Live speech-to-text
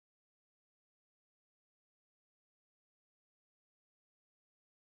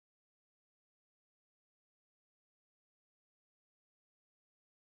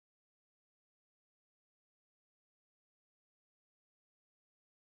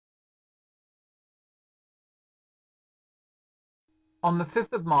On the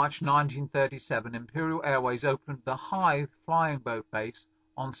 5th of March 1937, Imperial Airways opened the Hythe flying boat base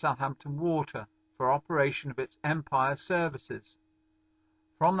on Southampton Water for operation of its Empire services.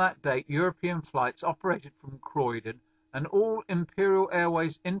 From that date, European flights operated from Croydon and all Imperial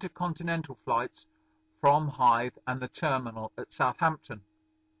Airways intercontinental flights from Hythe and the terminal at Southampton.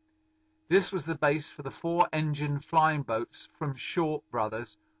 This was the base for the four-engine flying boats from Short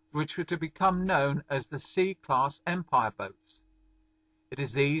Brothers, which were to become known as the C-class Empire boats. It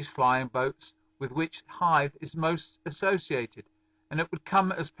is these flying boats with which Hythe is most associated, and it would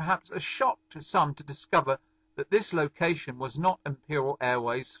come as perhaps a shock to some to discover that this location was not Imperial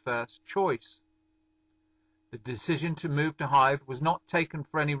Airways' first choice. The decision to move to Hythe was not taken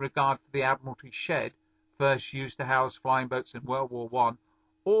for any regard for the Admiralty shed, first used to house flying boats in World War I,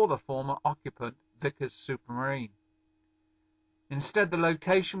 or the former occupant, Vickers Supermarine. Instead, the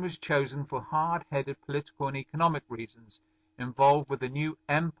location was chosen for hard-headed political and economic reasons involved with the new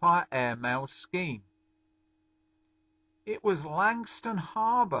Empire Airmail scheme. It was Langston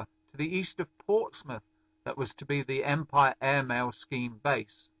Harbour, to the east of Portsmouth, that was to be the Empire Airmail scheme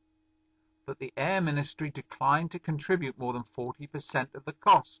base. But the Air Ministry declined to contribute more than 40% of the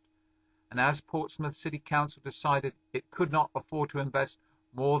cost, and as Portsmouth City Council decided it could not afford to invest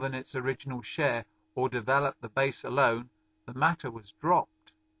more than its original share or develop the base alone, the matter was dropped.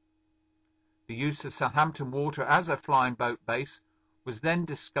 The use of Southampton Water as a flying boat base was then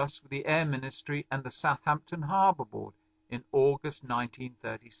discussed with the Air Ministry and the Southampton Harbour Board in August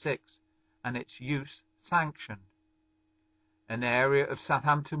 1936, and its use sanctioned. An area of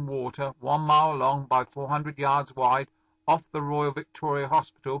Southampton Water, 1 mile long by 400 yards wide, off the Royal Victoria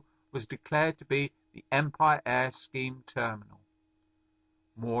Hospital, was declared to be the Empire Air Scheme Terminal.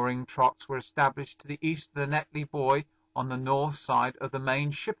 Mooring trots were established to the east of the Netley Buoy on the north side of the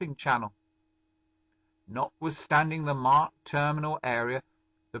main shipping channel. Notwithstanding the marked terminal area,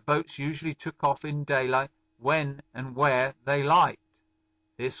 the boats usually took off in daylight when and where they liked.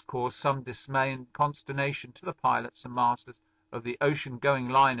 This caused some dismay and consternation to the pilots and masters of the ocean-going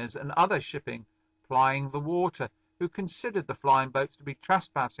liners and other shipping plying the water, who considered the flying boats to be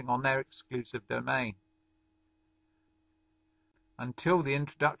trespassing on their exclusive domain. Until the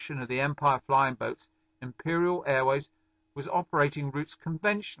introduction of the Empire flying boats, Imperial Airways was operating routes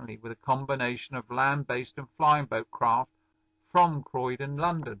conventionally with a combination of land-based and flying boat craft from Croydon,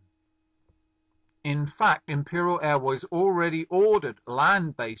 London. In fact, Imperial Airways already ordered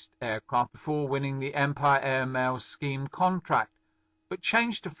land-based aircraft before winning the Empire Airmail scheme contract, but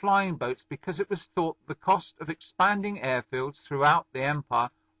changed to flying boats because it was thought the cost of expanding airfields throughout the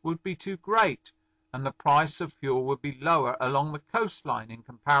Empire would be too great, and the price of fuel would be lower along the coastline in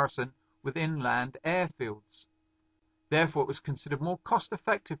comparison with inland airfields. Therefore, it was considered more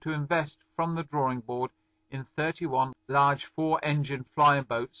cost-effective to invest from the drawing board in 31 large four-engine flying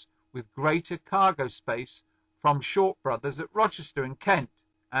boats with greater cargo space from Short Brothers at Rochester in Kent,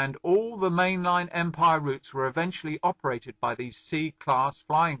 and all the mainline Empire routes were eventually operated by these C-class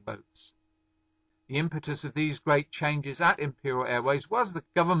flying boats. The impetus of these great changes at Imperial Airways was the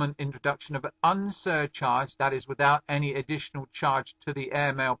government introduction of an unsurcharged, that is, without any additional charge to the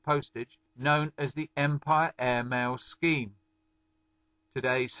airmail postage, known as the Empire Airmail Scheme.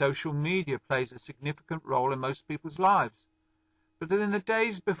 Today, social media plays a significant role in most people's lives. But in the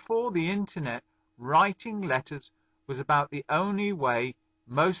days before the internet, writing letters was about the only way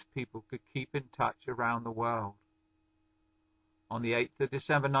most people could keep in touch around the world. On the 8th of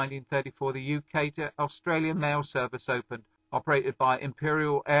December 1934, the UK to Australia mail service opened, operated by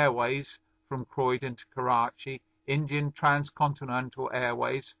Imperial Airways from Croydon to Karachi, Indian Transcontinental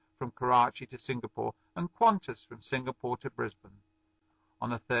Airways from Karachi to Singapore, and Qantas from Singapore to Brisbane. On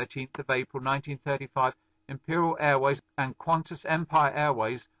the 13th of April 1935, Imperial Airways and Qantas Empire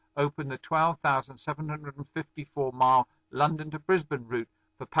Airways opened the 12,754-mile London to Brisbane route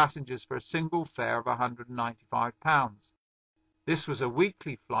for passengers for a single fare of £195. This was a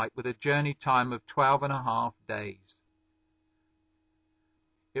weekly flight with a journey time of 12.5 days.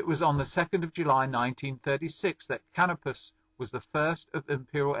 It was on the 2nd of July 1936 that Canopus was the first of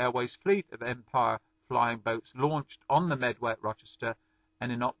Imperial Airways' fleet of Empire flying boats launched on the Medway at Rochester,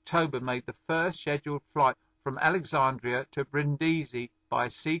 and in October made the first scheduled flight from Alexandria to Brindisi by a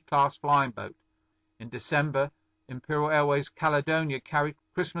C-class flying boat. In December, Imperial Airways Caledonia carried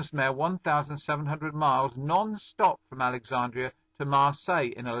Christmas mail 1,700 miles non-stop from Alexandria to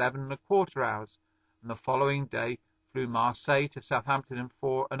Marseille in 11.25 hours, and the following day flew Marseille to Southampton in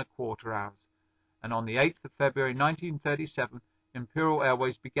 4.25 hours. And on the 8th of February 1937, Imperial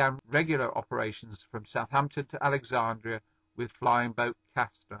Airways began regular operations from Southampton to Alexandria with flying boat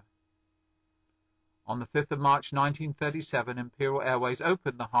Castor. On the 5th of March 1937, Imperial Airways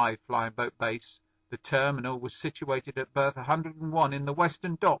opened the Hythe flying boat base. The terminal was situated at berth 101 in the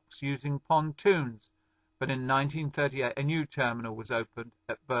western docks using pontoons, but in 1938 a new terminal was opened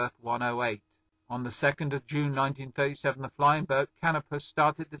at berth 108. On the 2nd of June 1937, the flying boat Canopus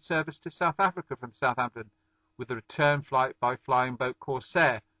started the service to South Africa from Southampton, with a return flight by flying boat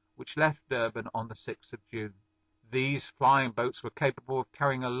Corsair, which left Durban on the 6th of June. These flying boats were capable of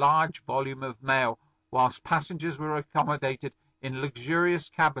carrying a large volume of mail, whilst passengers were accommodated in luxurious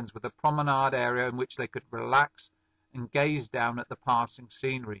cabins with a promenade area in which they could relax and gaze down at the passing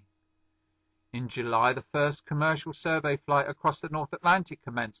scenery. In July, the first commercial survey flight across the North Atlantic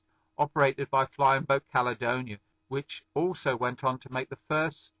commenced, operated by flying boat Caledonia, which also went on to make the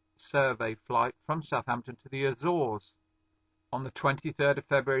first survey flight from Southampton to the Azores. On the 23rd of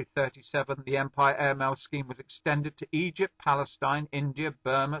February 1937, the Empire Airmail scheme was extended to Egypt, Palestine, India,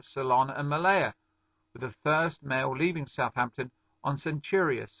 Burma, Ceylon and Malaya, with the first mail leaving Southampton on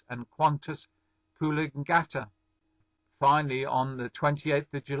Centurious and Qantas Coolangatta. Finally, on the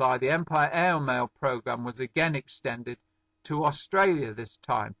 28th of July, the Empire Airmail programme was again extended to Australia this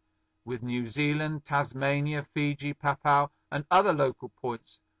time, with New Zealand, Tasmania, Fiji, Papua and other local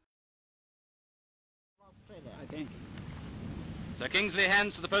points. Sir Kingsley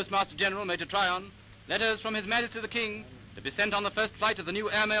hands to the Postmaster General, Major Tryon, letters from His Majesty the King to be sent on the first flight of the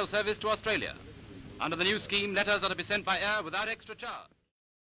new airmail service to Australia. Under the new scheme, letters are to be sent by air without extra charge.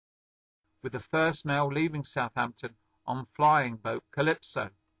 With the first mail leaving Southampton on flying boat Calypso.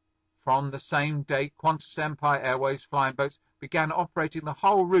 From the same date, Qantas Empire Airways flying boats began operating the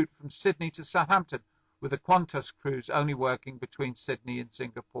whole route from Sydney to Southampton, with the Qantas crews only working between Sydney and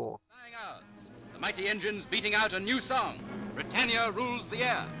Singapore. Flying hours, the mighty engines beating out a new song, Britannia rules the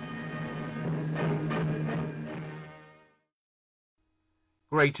air.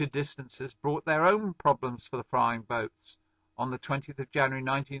 Greater distances brought their own problems for the flying boats. On the 20th of January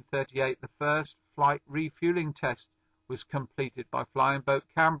 1938, the first flight refuelling test was completed by flying boat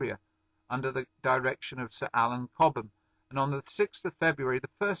Cambria under the direction of Sir Alan Cobham, and on the 6th of February the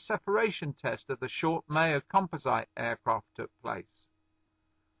first separation test of the short Mayo composite aircraft took place.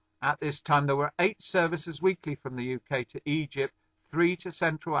 At this time there were 8 services weekly from the UK to Egypt, 3 to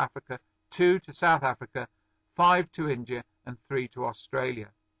Central Africa, 2 to South Africa, 5 to India and 3 to Australia.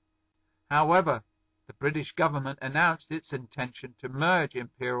 However, the British government announced its intention to merge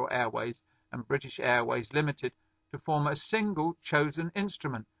Imperial Airways and British Airways Limited to form a single chosen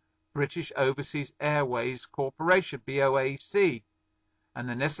instrument, British Overseas Airways Corporation, BOAC, and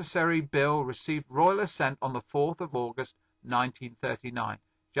the necessary bill received royal assent on the 4th of August 1939,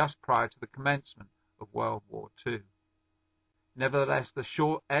 just prior to the commencement of World War II. Nevertheless, the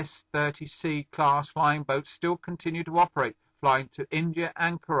short S-30C class flying boats still continue to operate, flying to India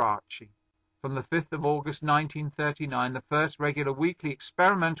and Karachi. From the 5th of August 1939, the first regular weekly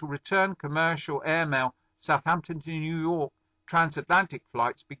experimental return commercial airmail Southampton to New York transatlantic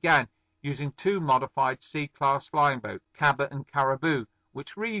flights began using 2 modified C-class flying boats, Cabot and Caribou,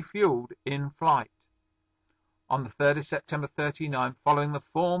 which refueled in flight. On the 3rd of September 1939, following the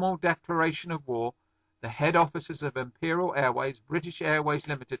formal declaration of war, the head offices of Imperial Airways, British Airways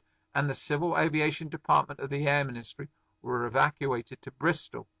Limited and the Civil Aviation Department of the Air Ministry were evacuated to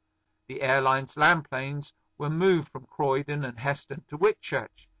Bristol. The airline's land planes were moved from Croydon and Heston to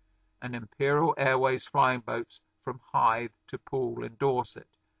Whitchurch, and Imperial Airways flying boats from Hythe to Poole in Dorset.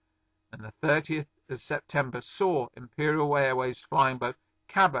 And the 30th of September saw Imperial Airways flying boat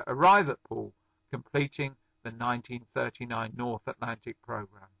Cabot arrive at Poole, completing the 1939 North Atlantic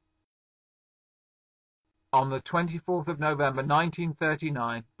programme. On the 24th of November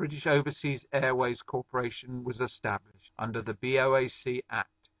 1939, British Overseas Airways Corporation was established under the BOAC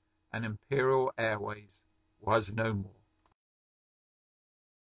Act, and Imperial Airways was no more.